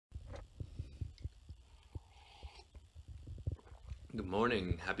Good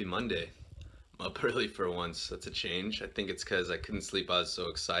morning. Happy Monday. I'm up early for once. That's a change. I think it's because I couldn't sleep. I was so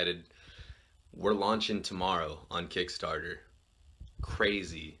excited. We're launching tomorrow on Kickstarter.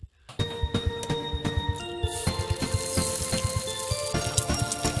 Crazy.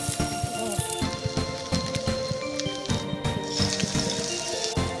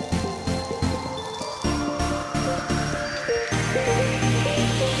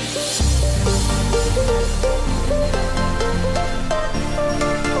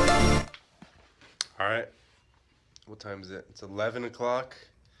 Alright, what time is it? It's 11 o'clock.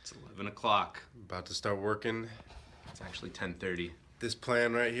 It's 11 o'clock. About to start working. It's actually 10:30. This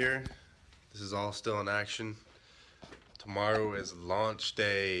plan right here, this is all still in action. Tomorrow is launch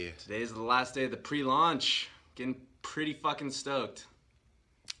day. Today's the last day of the pre-launch. Getting pretty fucking stoked.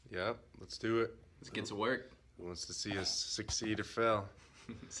 Yep, let's do it. Let's get to work. Who wants to see us succeed or fail?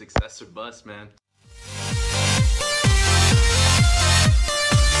 Success or bust, man.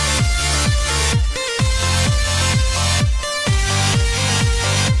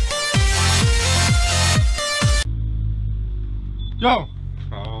 Yo!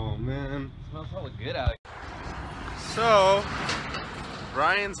 Oh man. Smells hella good out. So,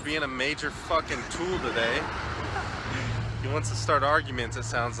 Brian's being a major fucking tool today. He wants to start arguments, it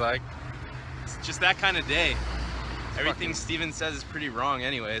sounds like. It's just that kind of day. Everything Steven says is pretty wrong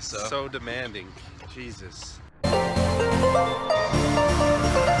anyway, so. So demanding. Jesus.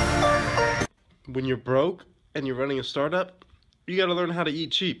 When you're broke and you're running a startup, you gotta learn how to eat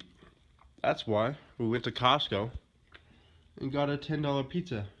cheap. That's why we went to Costco and got a $10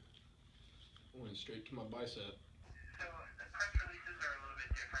 pizza. Went straight to my bicep. So the press releases are a little bit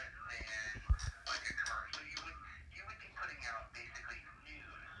different than like a commercial. You would be putting out basically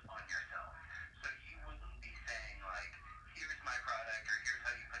news on yourself. So you wouldn't be saying like, here's my product or here's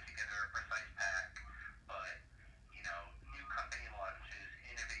how you put together a precise pack. But, you know, new company launches,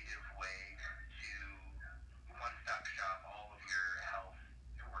 innovative way to one-stop shop all of your health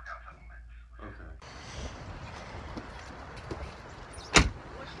and workout supplements. Okay.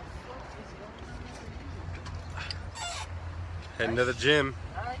 Heading to the gym.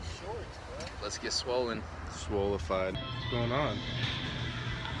 Let's get swollen. Swolified. What's going on?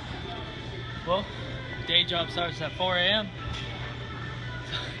 Well, day job starts at 4 a.m.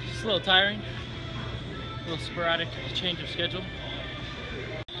 Just a little tiring, a little sporadic change of schedule.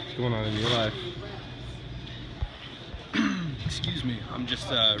 What's going on in your life? Excuse me, I'm just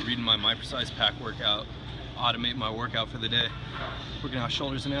reading my Precise Pack workout. Automate my workout for the day. Working out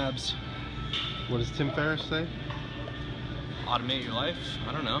shoulders and abs. What does Tim Ferriss say? Automate your life?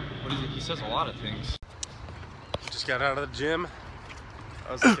 I don't know. What is it? He says a lot of things. Just got out of the gym.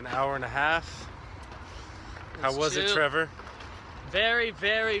 That was like an hour and a half. How was it, Trevor? Very,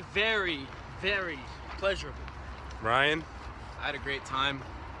 very, very, very pleasurable. Ryan? I had a great time.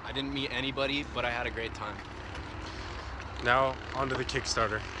 I didn't meet anybody, but I had a great time. Now, onto the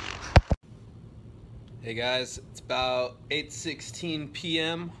Kickstarter. Hey guys, it's about 8:16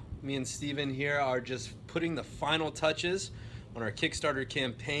 p.m. Me and Steven here are just putting the final touches on our Kickstarter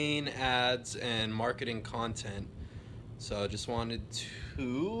campaign, ads, and marketing content. So I just wanted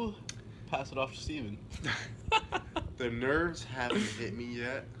to pass it off to Steven. The nerves haven't hit me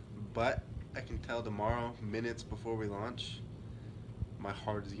yet, but I can tell tomorrow, minutes before we launch, my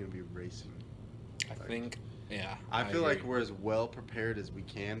heart is gonna be racing. I think, yeah. I feel agree. like we're as well prepared as we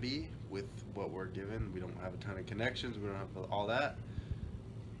can be with what we're given. We don't have a ton of connections, we don't have all that,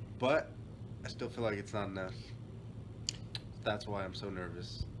 but I still feel like it's not enough. That's why I'm so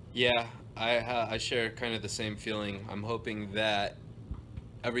nervous. Yeah, I share kind of the same feeling. I'm hoping that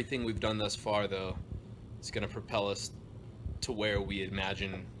everything we've done thus far, though, is going to propel us to where we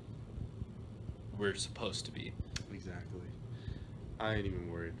imagine we're supposed to be. Exactly. I ain't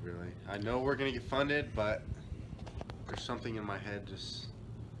even worried, really. I know we're going to get funded, but there's something in my head, just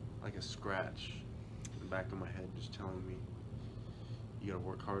like a scratch in the back of my head, just telling me you got to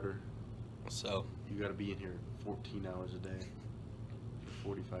work harder. So You got to be in here 14 hours a day for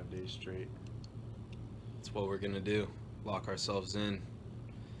 45 days straight. that's what we're going to do. Lock ourselves in.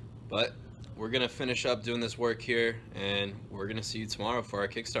 But we're going to finish up doing this work here, and we're going to see you tomorrow for our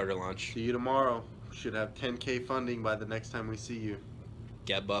Kickstarter launch. See you tomorrow. We should have 10K funding by the next time we see you.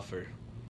 Get buffer.